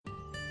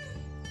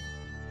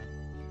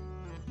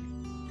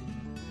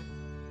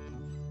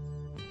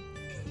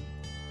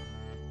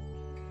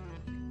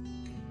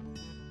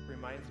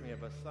reminds me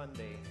of a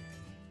Sunday.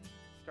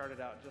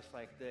 Started out just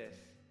like this.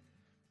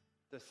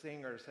 The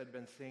singers had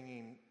been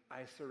singing,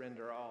 "I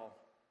Surrender All."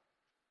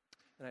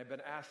 And I'd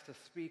been asked to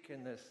speak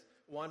in this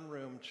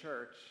one-room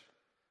church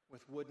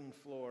with wooden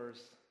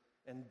floors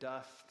and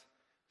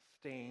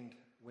dust-stained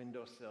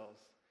windowsills.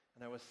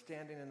 And I was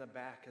standing in the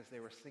back as they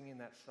were singing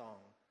that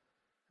song.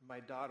 And my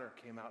daughter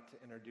came out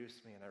to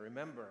introduce me. And I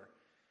remember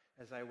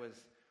as I was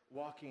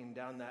walking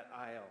down that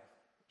aisle,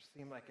 it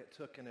seemed like it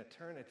took an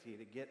eternity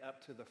to get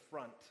up to the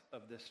front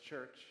of this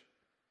church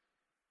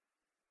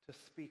to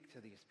speak to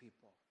these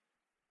people.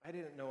 I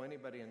didn't know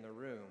anybody in the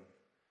room,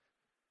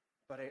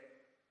 but I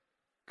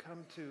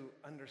come to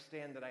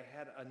understand that I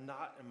had a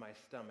knot in my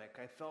stomach.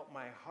 I felt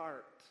my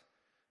heart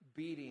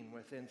beating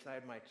within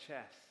inside my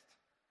chest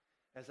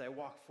as I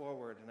walked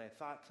forward, and I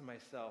thought to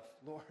myself,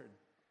 Lord,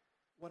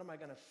 what am I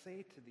going to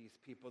say to these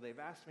people? They've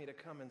asked me to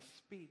come and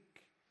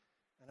speak,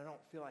 and I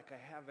don't feel like I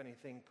have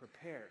anything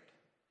prepared.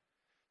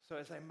 So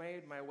as I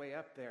made my way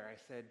up there, I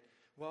said,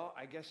 well,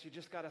 I guess you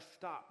just got to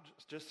stop.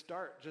 Just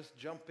start. Just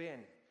jump in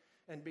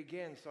and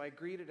begin. So I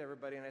greeted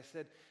everybody, and I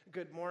said,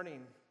 good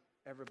morning,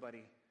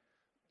 everybody.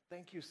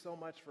 Thank you so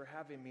much for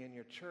having me in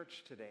your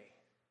church today.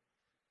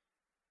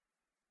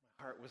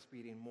 My heart was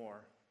beating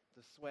more.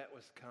 The sweat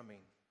was coming.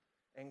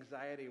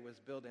 Anxiety was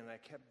building, and I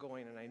kept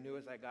going, and I knew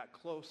as I got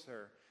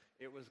closer,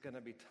 it was going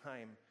to be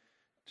time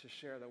to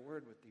share the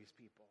word with these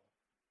people.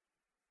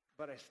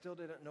 But I still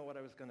didn't know what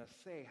I was going to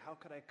say. How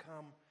could I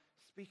come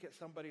speak at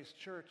somebody's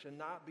church and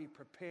not be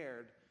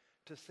prepared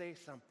to say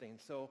something?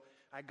 So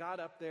I got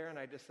up there and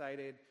I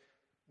decided,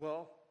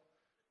 well,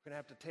 we're going to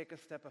have to take a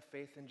step of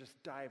faith and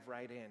just dive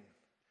right in.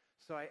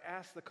 So I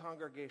asked the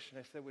congregation,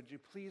 I said, would you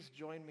please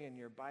join me in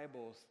your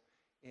Bibles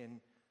in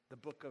the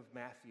book of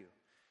Matthew?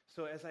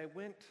 So as I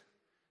went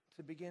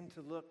to begin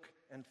to look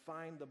and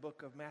find the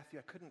book of Matthew,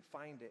 I couldn't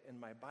find it in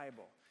my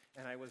Bible.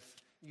 And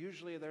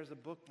usually there's a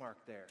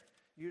bookmark there.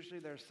 Usually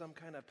there's some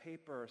kind of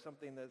paper or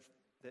something that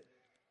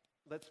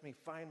lets me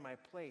find my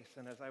place.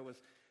 And as I was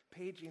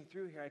paging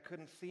through here, I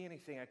couldn't see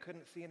anything. I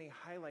couldn't see any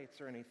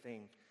highlights or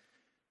anything.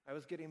 I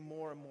was getting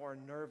more and more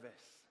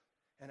nervous.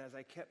 And as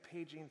I kept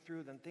paging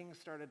through, then things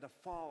started to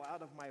fall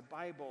out of my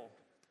Bible.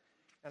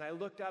 And I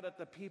looked out at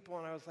the people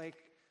and I was like,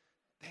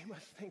 they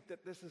must think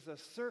that this is a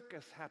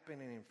circus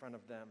happening in front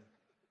of them.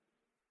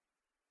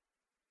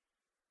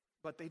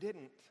 But they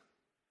didn't.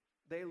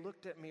 They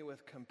looked at me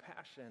with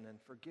compassion and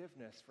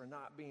forgiveness for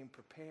not being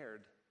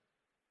prepared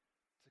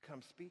to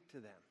come speak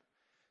to them.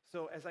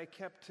 So as I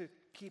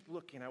keep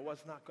looking, I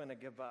was not going to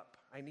give up.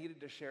 I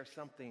needed to share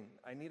something.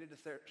 I needed to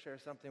share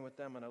something with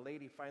them. And a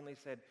lady finally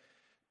said,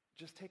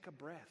 just take a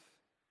breath.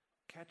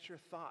 Catch your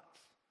thoughts.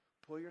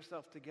 Pull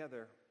yourself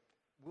together.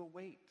 We'll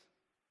wait.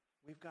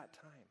 We've got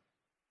time.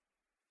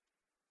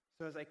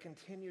 So as I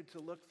continued to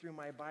look through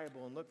my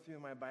Bible,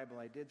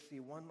 I did see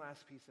one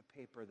last piece of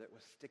paper that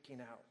was sticking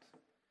out.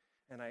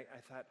 And I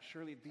thought,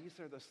 surely these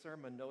are the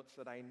sermon notes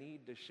that I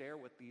need to share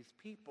with these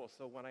people.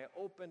 So when I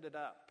opened it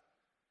up,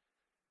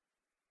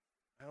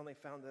 I only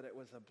found that it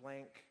was a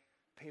blank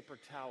paper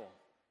towel.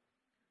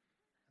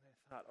 And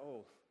I thought,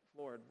 oh,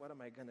 Lord, what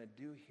am I going to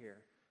do here?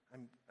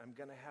 I'm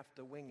going to have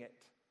to wing it.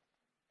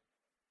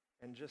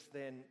 And just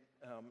then,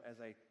 as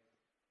I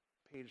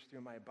paged through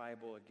my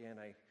Bible again,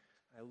 I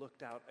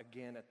looked out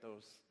again at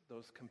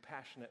those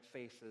compassionate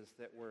faces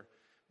that were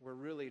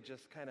really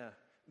just kind of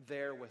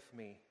there with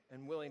me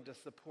and willing to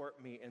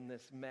support me in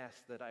this mess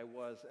that I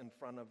was in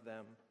front of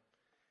them.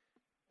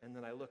 And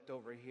then I looked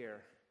over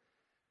here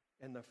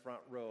in the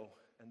front row,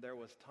 and there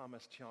was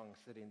Thomas Chung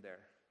sitting there.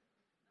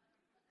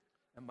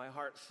 And my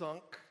heart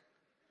sunk,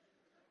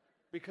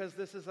 because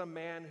this is a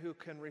man who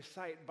can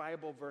recite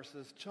Bible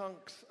verses,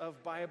 chunks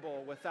of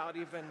Bible, without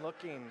even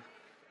looking.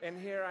 And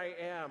here I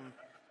am,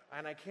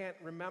 and I can't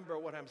remember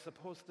what I'm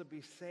supposed to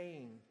be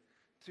saying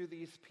to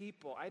these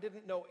people. I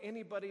didn't know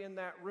anybody in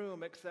that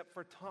room except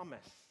for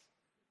Thomas.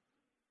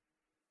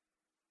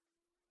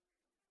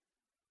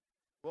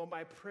 Well,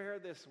 my prayer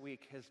this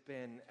week has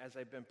been, as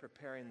I've been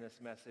preparing this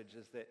message,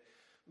 is that,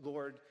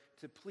 Lord,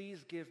 to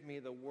please give me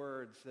the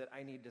words that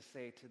I need to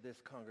say to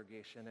this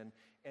congregation.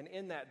 And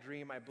in that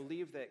dream, I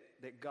believe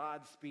that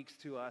God speaks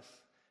to us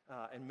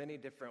in many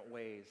different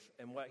ways.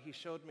 And what he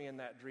showed me in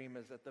that dream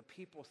is that the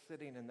people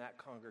sitting in that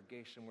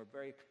congregation were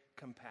very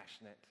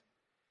compassionate,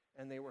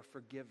 and they were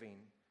forgiving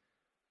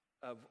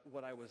of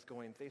what I was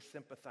going through. They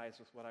sympathized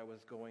with what I was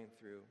going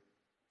through.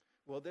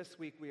 Well, this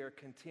week we are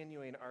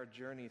continuing our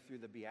journey through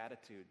the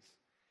Beatitudes.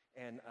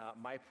 And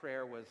my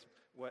prayer was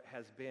what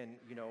has been,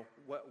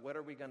 what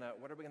are we gonna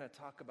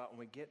talk about when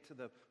we get to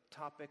the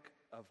topic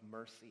of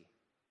mercy?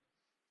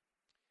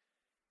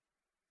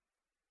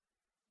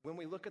 When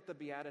we look at the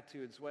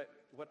Beatitudes, what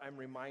I'm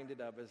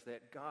reminded of is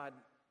that God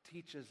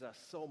teaches us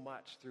so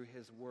much through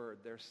his word.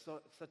 There's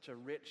such a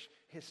rich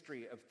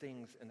history of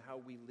things and how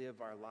we live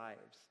our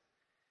lives.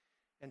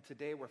 And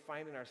today we're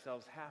finding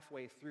ourselves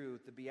halfway through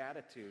the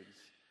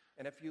Beatitudes.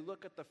 And if you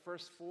look at the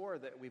first four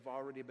that we've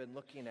already been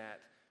looking at,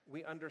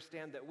 we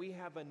understand that we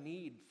have a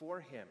need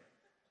for him.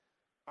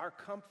 Our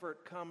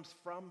comfort comes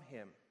from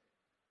him.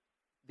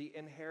 The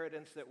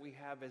inheritance that we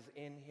have is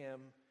in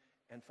him.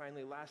 And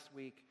finally, last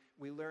week,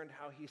 we learned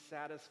how he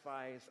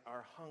satisfies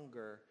our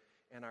hunger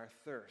and our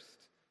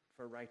thirst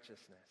for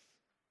righteousness.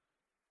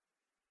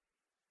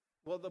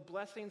 Well, the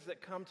blessings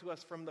that come to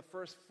us from the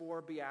first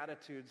 4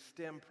 Beatitudes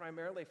stem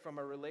primarily from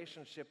a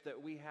relationship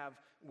that we have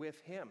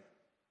with him.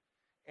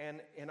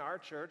 And in our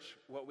church,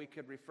 what we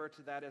could refer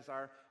to that as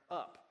our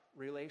up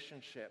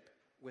relationship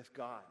with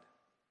God.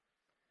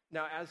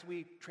 Now, as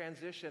we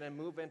transition and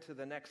move into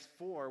the next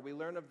 4, we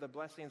learn of the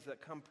blessings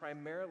that come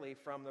primarily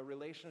from the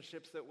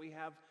relationships that we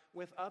have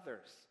with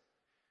others.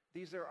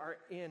 These are our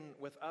in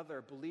with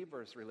other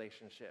believers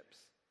relationships.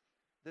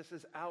 This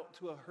is out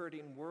to a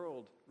hurting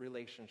world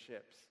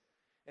relationships.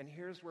 And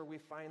here's where we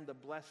find the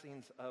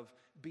blessings of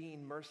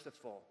being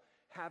merciful,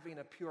 having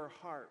a pure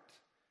heart,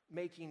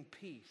 making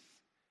peace,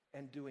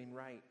 and doing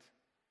right.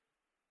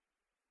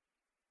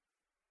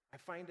 I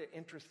find it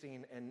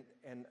interesting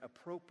and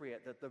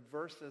appropriate that the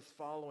verses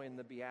following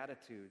the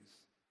Beatitudes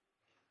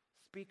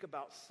speak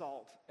about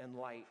salt and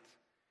light.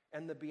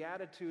 And the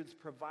Beatitudes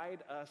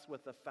provide us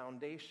with a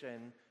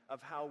foundation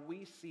of how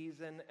we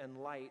season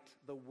and light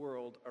the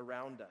world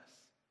around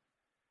us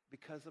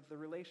because of the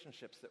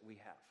relationships that we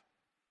have.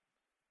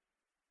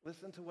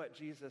 Listen to what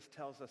Jesus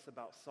tells us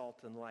about salt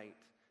and light.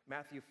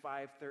 Matthew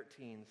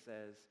 5:13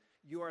 says,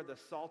 "You are the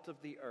salt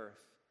of the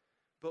earth,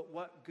 but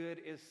what good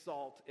is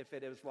salt if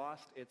it has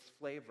lost its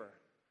flavor?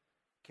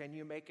 Can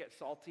you make it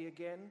salty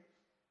again?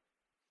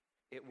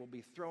 It will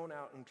be thrown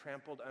out and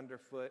trampled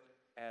underfoot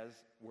as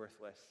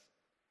worthless."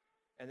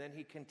 And then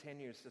he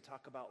continues to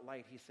talk about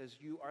light. He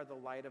says, "You are the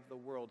light of the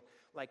world,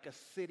 like a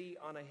city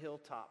on a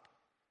hilltop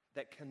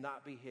that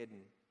cannot be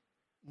hidden.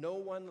 No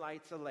one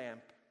lights a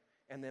lamp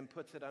and then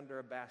puts it under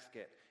a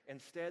basket.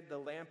 Instead, the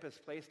lamp is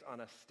placed on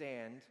a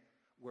stand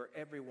where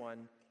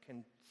everyone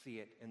can see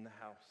it in the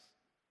house.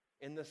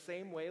 In the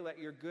same way, let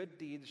your good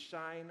deeds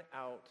shine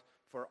out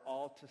for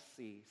all to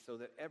see, so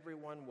that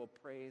everyone will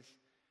praise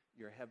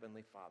your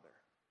heavenly Father."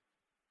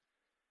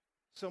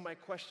 So my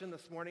question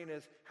this morning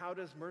is, how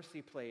does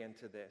mercy play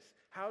into this?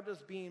 How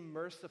does being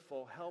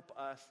merciful help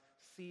us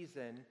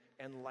season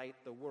and light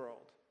the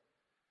world?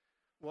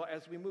 Well,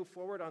 as we move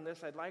forward on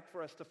this, I'd like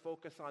for us to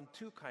focus on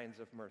 2 kinds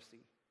of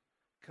mercy: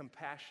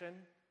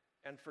 compassion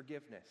and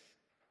forgiveness.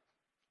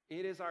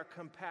 It is our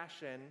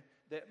compassion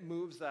that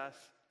moves us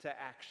to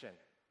action.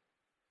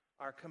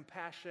 Our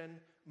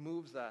compassion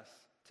moves us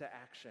to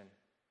action.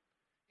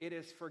 It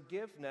is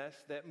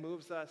forgiveness that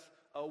moves us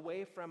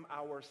away from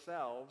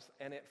ourselves,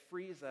 and it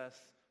frees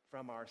us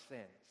from our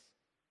sins.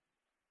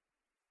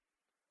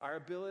 Our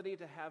ability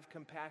to have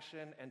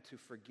compassion and to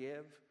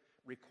forgive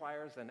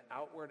requires an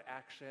outward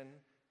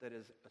action that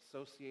is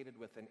associated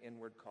with an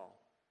inward call.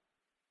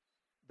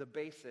 The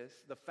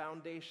basis, the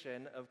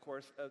foundation, of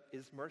course,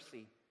 is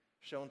mercy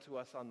shown to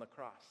us on the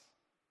cross.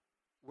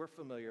 We're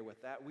familiar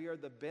with that. We are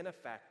the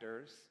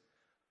benefactors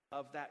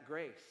of that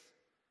grace.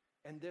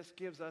 And this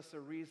gives us a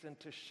reason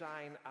to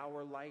shine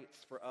our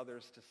lights for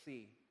others to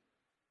see.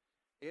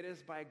 It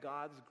is by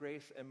God's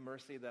grace and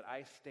mercy that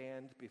I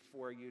stand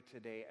before you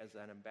today as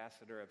an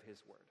ambassador of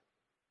his word.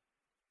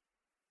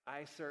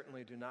 I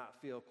certainly do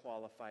not feel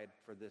qualified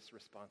for this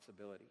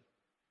responsibility.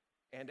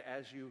 And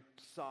as you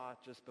saw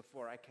just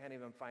before, I can't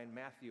even find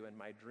Matthew in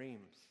my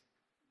dreams.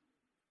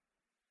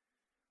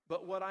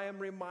 But what I am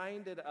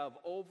reminded of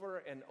over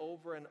and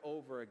over and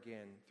over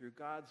again through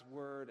God's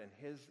word and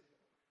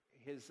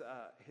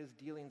his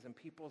dealings in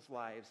people's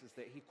lives is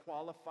that he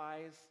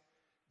qualifies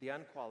the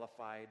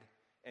unqualified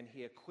and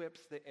he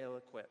equips the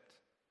ill-equipped.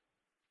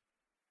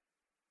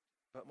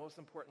 But most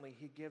importantly,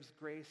 he gives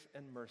grace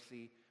and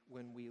mercy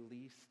when we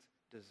least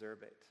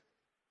deserve it.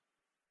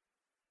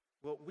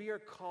 Well, we are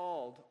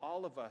called,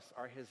 all of us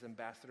are his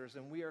ambassadors,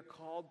 and we are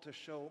called to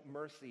show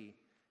mercy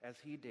as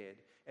he did.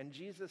 And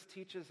Jesus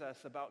teaches us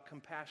about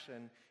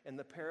compassion in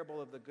the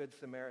parable of the Good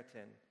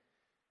Samaritan.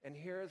 And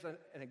here is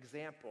an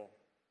example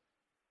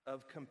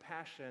of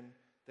compassion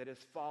that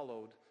is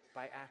followed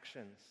by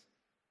actions.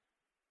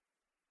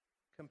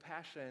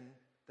 Compassion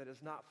that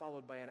is not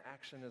followed by an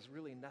action is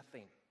really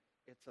nothing.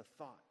 It's a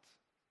thought.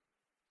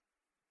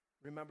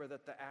 Remember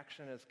that the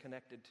action is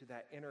connected to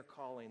that inner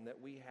calling that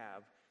we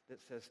have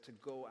that says to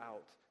go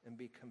out and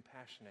be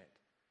compassionate.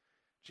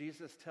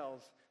 Jesus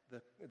tells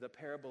the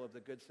parable of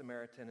the Good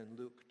Samaritan in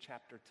Luke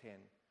chapter 10.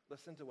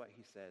 Listen to what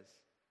he says.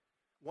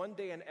 One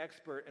day an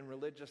expert in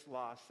religious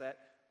law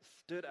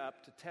stood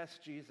up to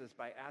test Jesus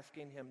by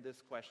asking him this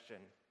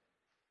question: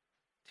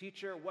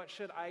 "Teacher, what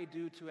should I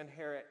do to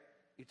inherit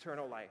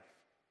eternal life?"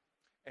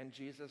 And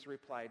Jesus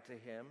replied to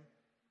him,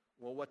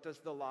 "Well, what does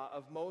the law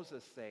of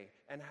Moses say,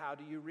 and how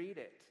do you read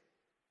it?"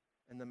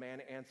 And the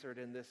man answered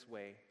in this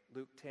way,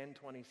 Luke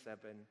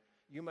 10:27,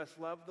 "You must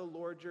love the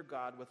Lord your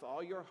God with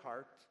all your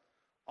heart,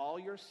 all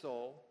your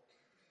soul,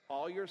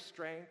 all your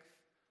strength,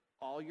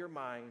 all your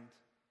mind,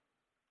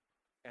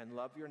 and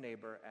love your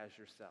neighbor as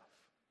yourself."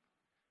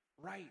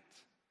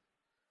 Right,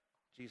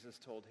 Jesus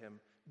told him.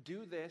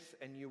 "Do this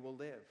and you will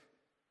live."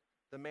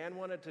 The man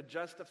wanted to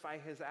justify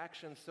his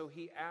actions, so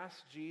he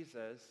asked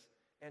Jesus,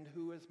 "And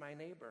who is my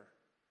neighbor?"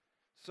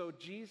 So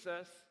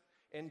Jesus,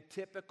 in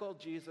typical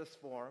Jesus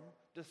form,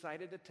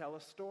 decided to tell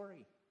a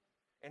story.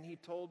 And he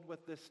told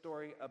with this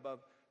story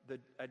about the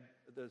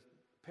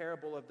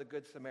parable of the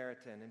Good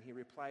Samaritan. And he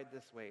replied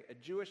this way: a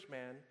Jewish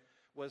man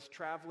was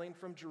traveling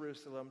from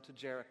Jerusalem to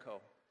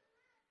Jericho,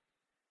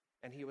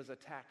 and he was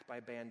attacked by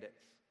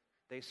bandits.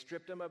 They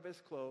stripped him of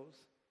his clothes,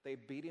 they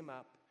beat him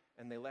up,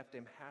 and they left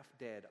him half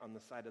dead on the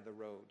side of the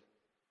road.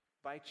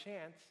 By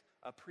chance,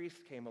 a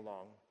priest came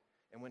along,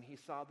 and when he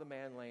saw the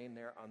man laying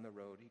there on the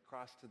road, he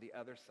crossed to the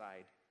other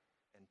side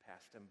and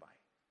passed him by.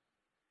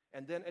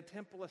 And then a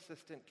temple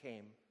assistant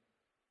came,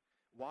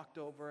 walked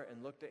over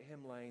and looked at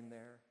him laying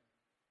there.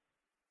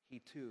 He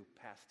too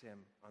passed him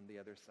on the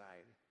other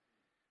side.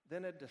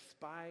 Then a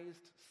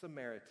despised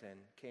Samaritan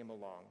came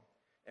along,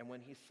 and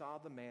when he saw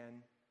the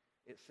man,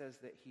 it says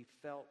that he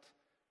felt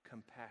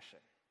compassion.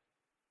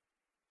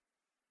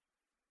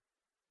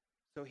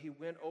 So he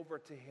went over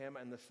to him,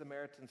 and the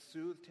Samaritan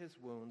soothed his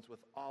wounds with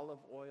olive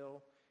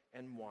oil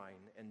and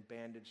wine and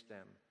bandaged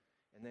them.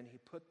 And then he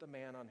put the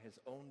man on his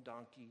own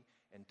donkey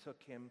and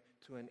took him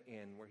to an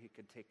inn where he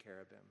could take care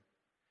of him.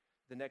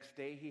 The next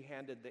day he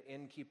handed the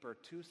innkeeper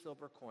 2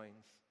 silver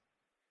coins,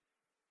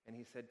 and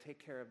he said,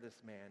 "Take care of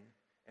this man,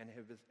 and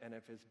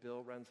if his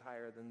bill runs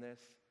higher than this,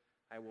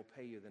 I will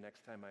pay you the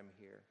next time I'm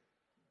here."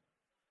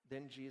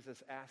 Then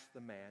Jesus asked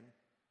the man,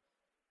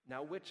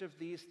 "Now which of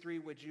these 3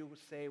 would you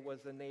say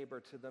was a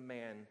neighbor to the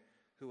man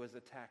who was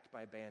attacked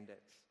by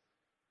bandits?"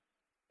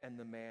 And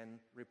the man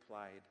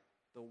replied,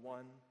 "The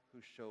one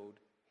who showed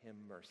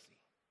him mercy."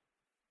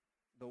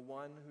 The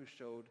one who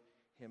showed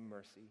him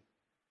mercy.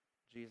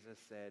 Jesus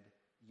said,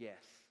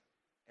 "Yes,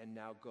 and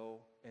now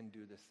go and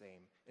do the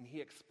same." And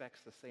he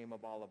expects the same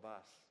of all of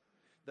us.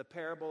 The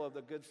parable of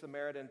the Good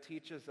Samaritan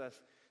teaches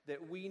us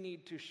that we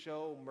need to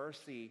show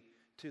mercy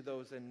to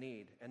those in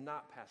need and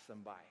not pass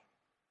them by.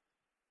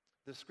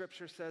 The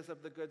scripture says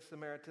of the Good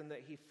Samaritan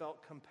that he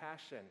felt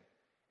compassion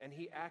and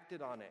he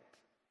acted on it.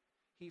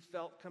 He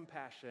felt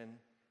compassion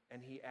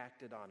and he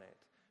acted on it.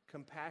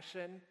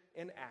 Compassion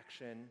in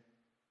action.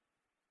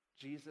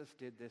 Jesus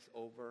did this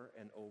over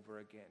and over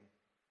again.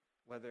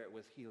 Whether it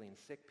was healing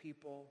sick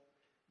people,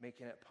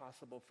 making it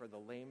possible for the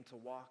lame to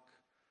walk,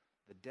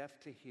 the deaf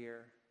to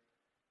hear.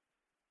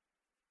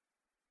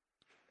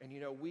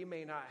 And we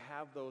may not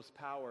have those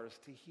powers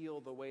to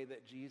heal the way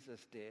that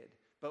Jesus did,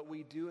 but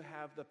we do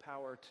have the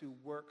power to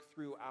work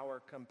through our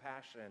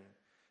compassion,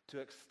 to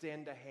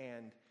extend a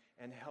hand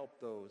and help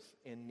those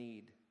in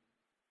need.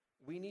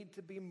 We need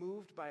to be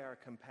moved by our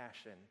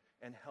compassion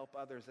and help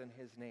others in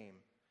his name.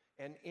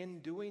 And in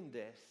doing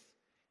this,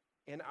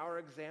 in our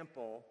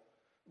example,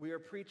 we are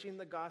preaching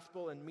the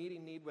gospel and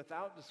meeting need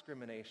without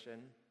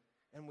discrimination,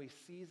 and we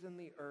season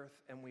the earth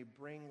and we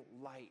bring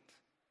light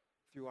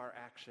through our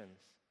actions.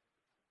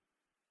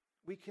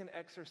 We can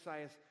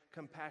exercise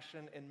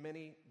compassion in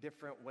many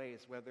different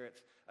ways, whether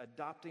it's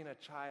adopting a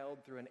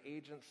child through an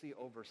agency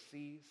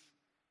overseas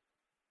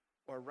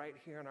or right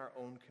here in our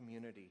own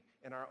community,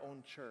 in our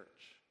own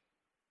church,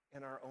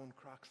 in our own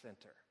Croc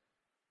Center.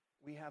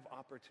 We have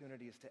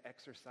opportunities to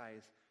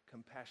exercise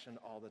compassion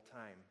all the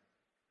time.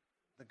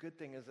 The good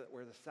thing is that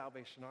we're the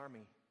Salvation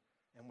Army,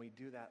 and we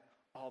do that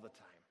all the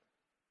time.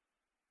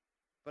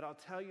 But I'll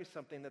tell you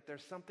something, that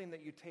there's something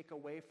that you take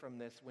away from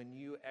this when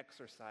you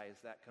exercise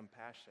that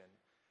compassion.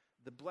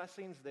 The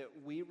blessings that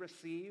we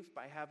receive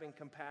by having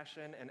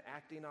compassion and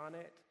acting on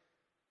it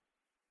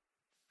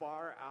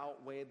far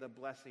outweigh the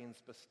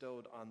blessings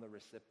bestowed on the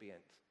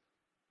recipient.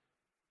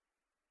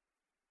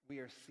 We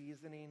are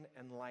seasoning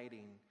and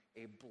lighting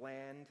a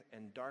bland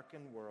and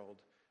darkened world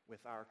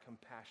with our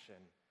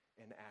compassion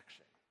in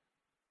action.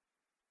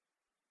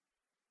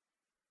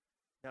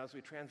 Now, as we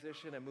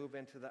transition and move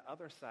into the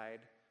other side,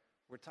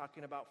 we're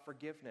talking about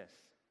forgiveness,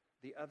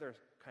 the other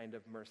kind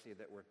of mercy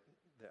that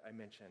I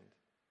mentioned.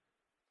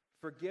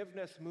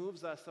 Forgiveness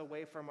moves us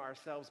away from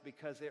ourselves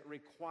because it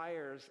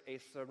requires a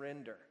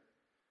surrender.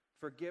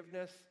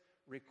 Forgiveness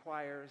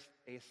requires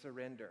a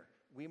surrender.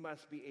 We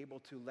must be able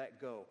to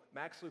let go.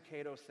 Max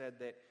Lucado said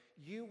that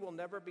you will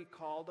never be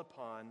called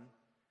upon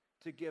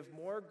to give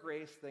more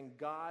grace than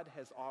God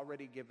has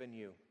already given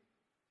you.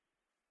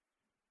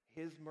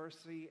 His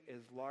mercy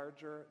is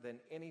larger than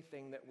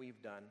anything that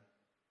we've done.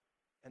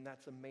 And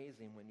that's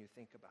amazing when you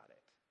think about it.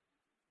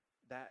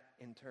 That,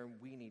 in turn,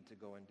 we need to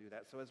go and do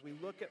that. So as we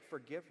look at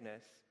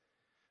forgiveness,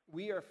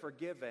 we are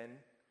forgiven,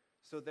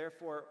 so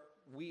therefore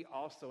we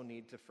also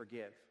need to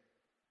forgive.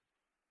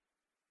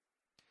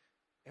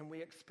 And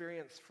we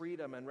experience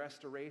freedom and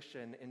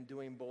restoration in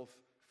doing both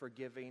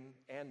forgiving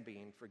and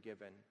being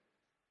forgiven.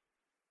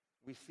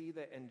 We see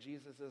that in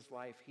Jesus'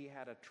 life, he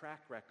had a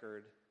track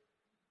record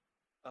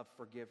of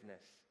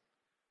forgiveness,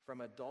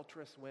 from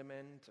adulterous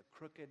women to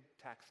crooked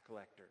tax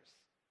collectors.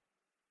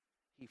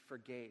 He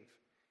forgave.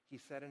 He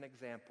set an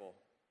example.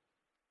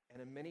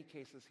 And in many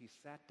cases, he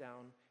sat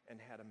down and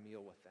had a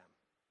meal with them.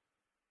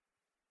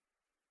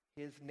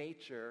 His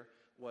nature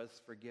was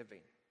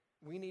forgiving.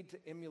 We need to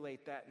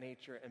emulate that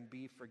nature and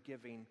be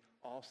forgiving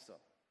also.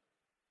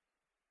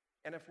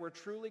 And if we're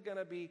truly going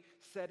to be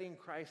setting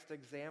Christ's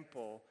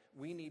example,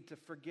 we need to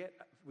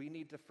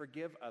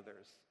forgive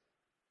others.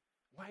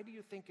 Why do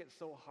you think it's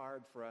so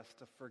hard for us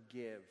to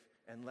forgive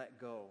and let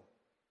go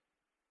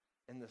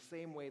in the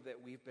same way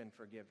that we've been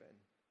forgiven?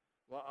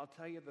 Well, I'll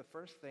tell you, the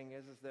first thing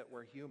is that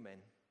we're human.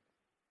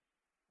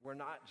 We're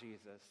not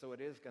Jesus, so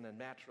it is going to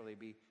naturally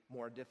be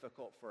more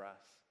difficult for us.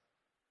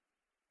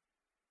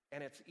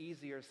 And it's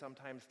easier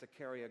sometimes to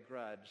carry a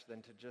grudge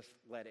than to just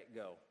let it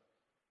go.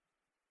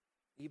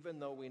 Even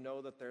though we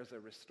know that there's a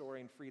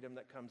restoring freedom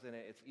that comes in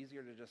it, it's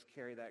easier to just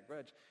carry that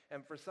grudge.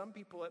 And for some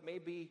people, it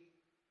maybe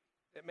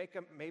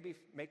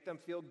make them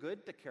feel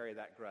good to carry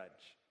that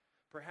grudge.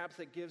 Perhaps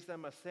it gives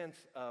them a sense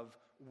of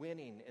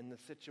winning in the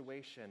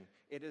situation.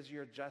 It is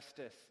your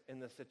justice in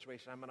the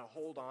situation. I'm going to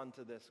hold on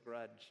to this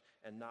grudge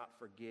and not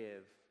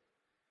forgive.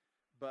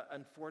 But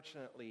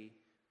unfortunately,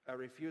 a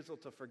refusal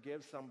to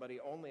forgive somebody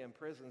only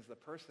imprisons the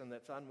person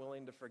that's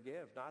unwilling to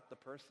forgive, not the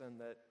person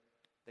that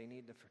they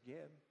need to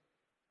forgive.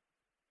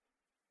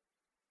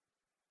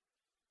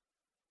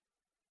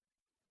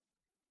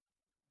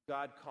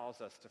 God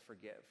calls us to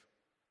forgive.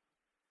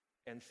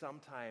 And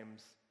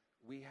sometimes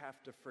we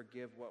have to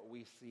forgive what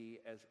we see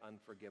as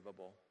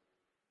unforgivable.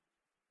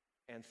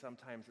 And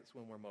sometimes it's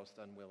when we're most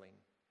unwilling.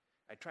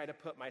 I try to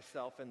put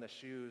myself in the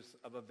shoes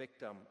of a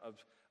victim of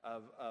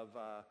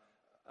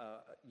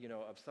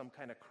some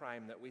kind of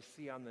crime that we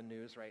see on the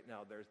news right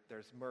now.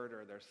 There's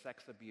murder, there's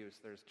sex abuse,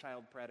 there's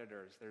child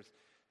predators,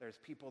 there's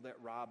people that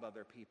rob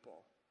other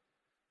people.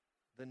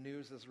 The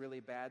news is really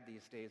bad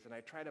these days, and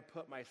I try to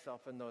put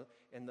myself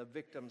in the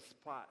victim's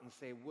spot and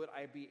say, would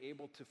I be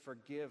able to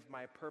forgive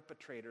my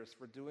perpetrators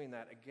for doing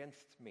that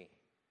against me?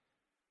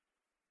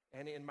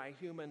 And in my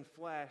human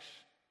flesh,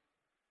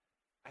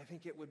 I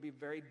think it would be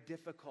very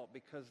difficult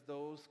because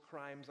those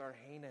crimes are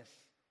heinous.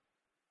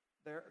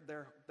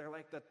 They're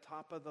like the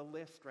top of the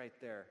list right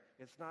there.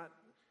 It's not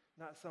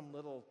some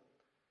little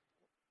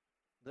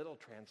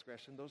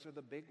transgression. Those are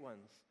the big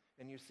ones.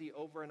 And you see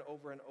over and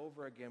over and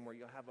over again where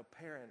you'll have a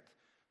parent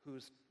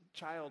whose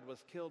child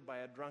was killed by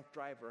a drunk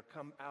driver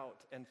come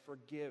out and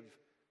forgive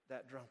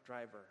that drunk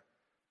driver.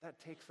 That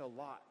takes a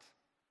lot.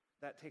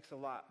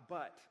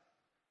 But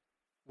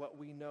what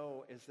we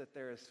know is that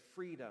there is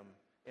freedom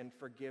in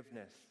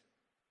forgiveness.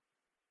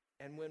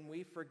 And when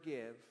we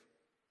forgive,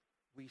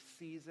 we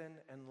season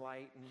and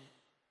lighten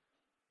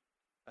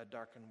a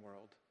darkened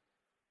world.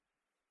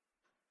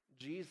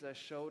 Jesus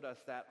showed us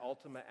that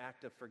ultimate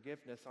act of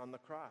forgiveness on the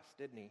cross,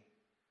 didn't he?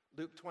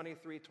 Luke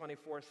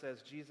 23:24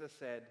 says, Jesus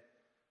said,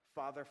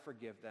 Father,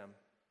 forgive them,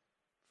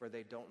 for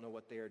they don't know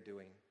what they are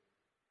doing.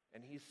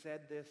 And he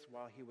said this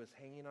while he was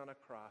hanging on a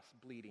cross,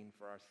 bleeding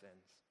for our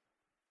sins.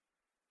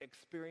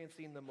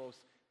 Experiencing the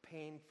most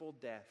painful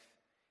death,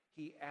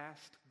 he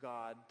asked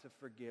God to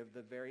forgive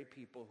the very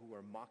people who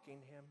were mocking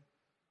him,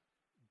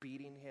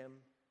 beating him,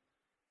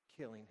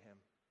 killing him.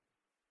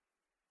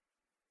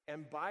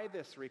 And by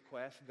this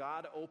request,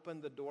 God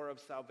opened the door of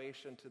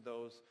salvation to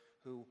those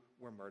who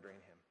were murdering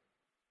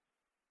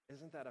him.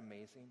 Isn't that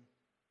amazing?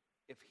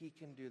 If he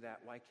can do that,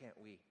 why can't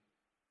we?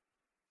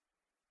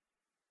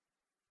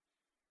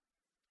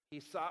 He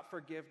sought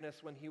forgiveness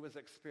when he was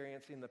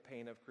experiencing the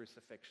pain of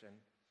crucifixion.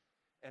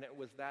 And it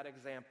was that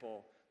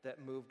example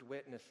that moved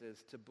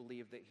witnesses to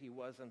believe that he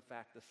was, in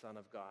fact, the Son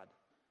of God.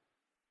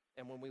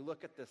 And when we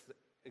look at this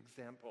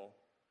example,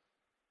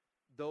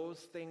 those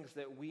things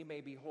that we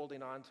may be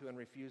holding on to and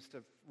refuse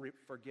to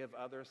forgive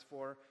others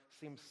for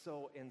seem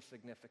so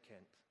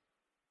insignificant.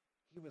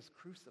 He was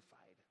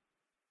crucified,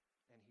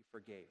 and he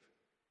forgave.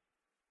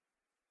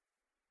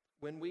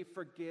 When we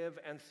forgive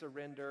and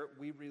surrender,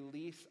 we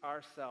release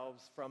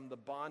ourselves from the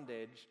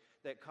bondage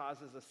that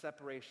causes a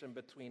separation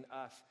between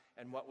us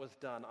and what was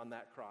done on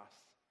that cross.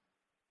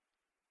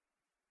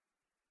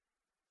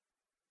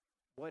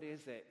 What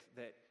is it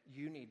that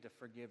you need to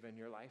forgive in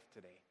your life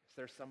today? Is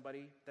there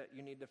somebody that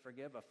you need to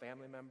forgive? A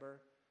family member?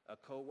 A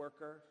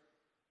coworker?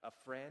 A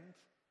friend?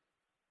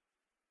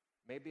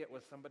 Maybe it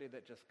was somebody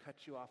that just cut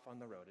you off on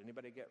the road.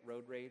 Anybody get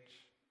road rage?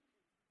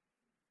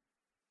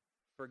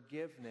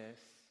 Forgiveness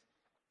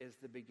is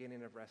the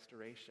beginning of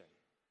restoration.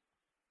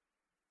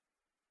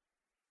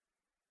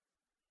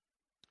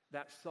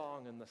 That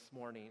song in this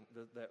morning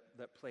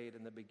that played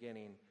in the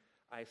beginning,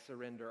 I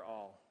Surrender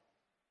All.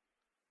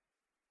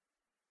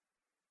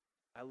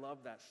 I love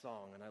that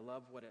song, and I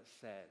love what it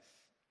says.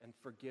 And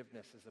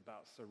forgiveness is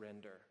about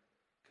surrender.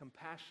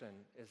 Compassion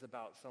is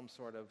about some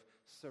sort of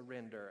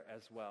surrender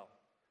as well.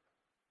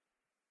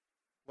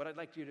 What I'd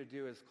like you to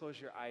do is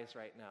close your eyes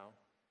right now.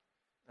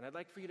 And I'd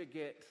like for you to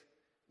get,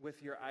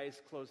 with your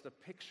eyes closed, a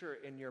picture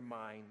in your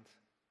mind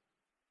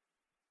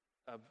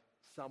of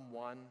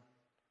someone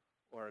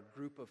or a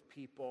group of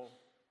people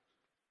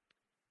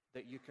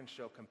that you can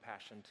show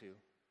compassion to.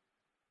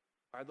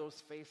 Are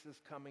those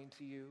faces coming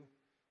to you?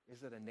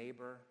 Is it a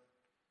neighbor?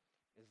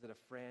 Is it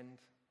a friend?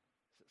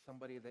 Is it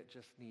somebody that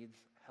just needs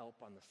help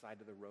on the side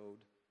of the road?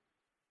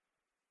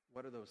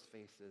 What are those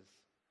faces?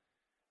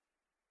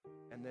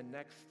 And then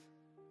next,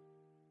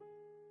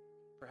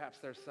 perhaps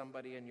there's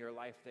somebody in your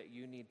life that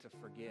you need to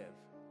forgive.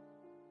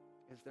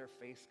 Is their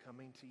face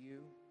coming to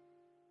you?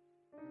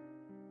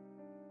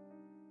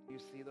 Do you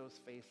see those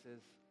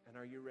faces? And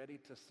are you ready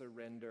to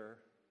surrender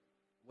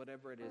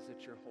whatever it is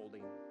that you're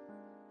holding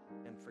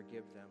and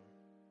forgive them?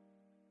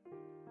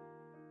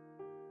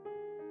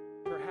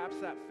 Perhaps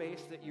that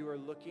face that you are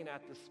looking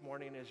at this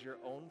morning is your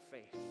own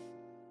face,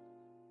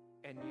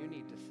 and you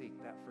need to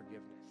seek that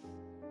forgiveness.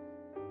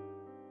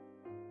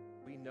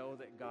 We know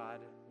that God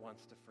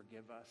wants to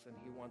forgive us, and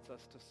he wants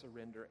us to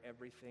surrender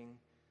everything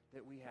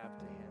that we have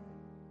to him.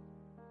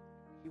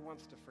 He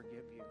wants to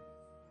forgive you.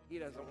 He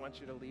doesn't want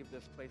you to leave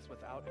this place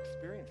without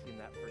experiencing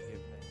that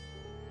forgiveness.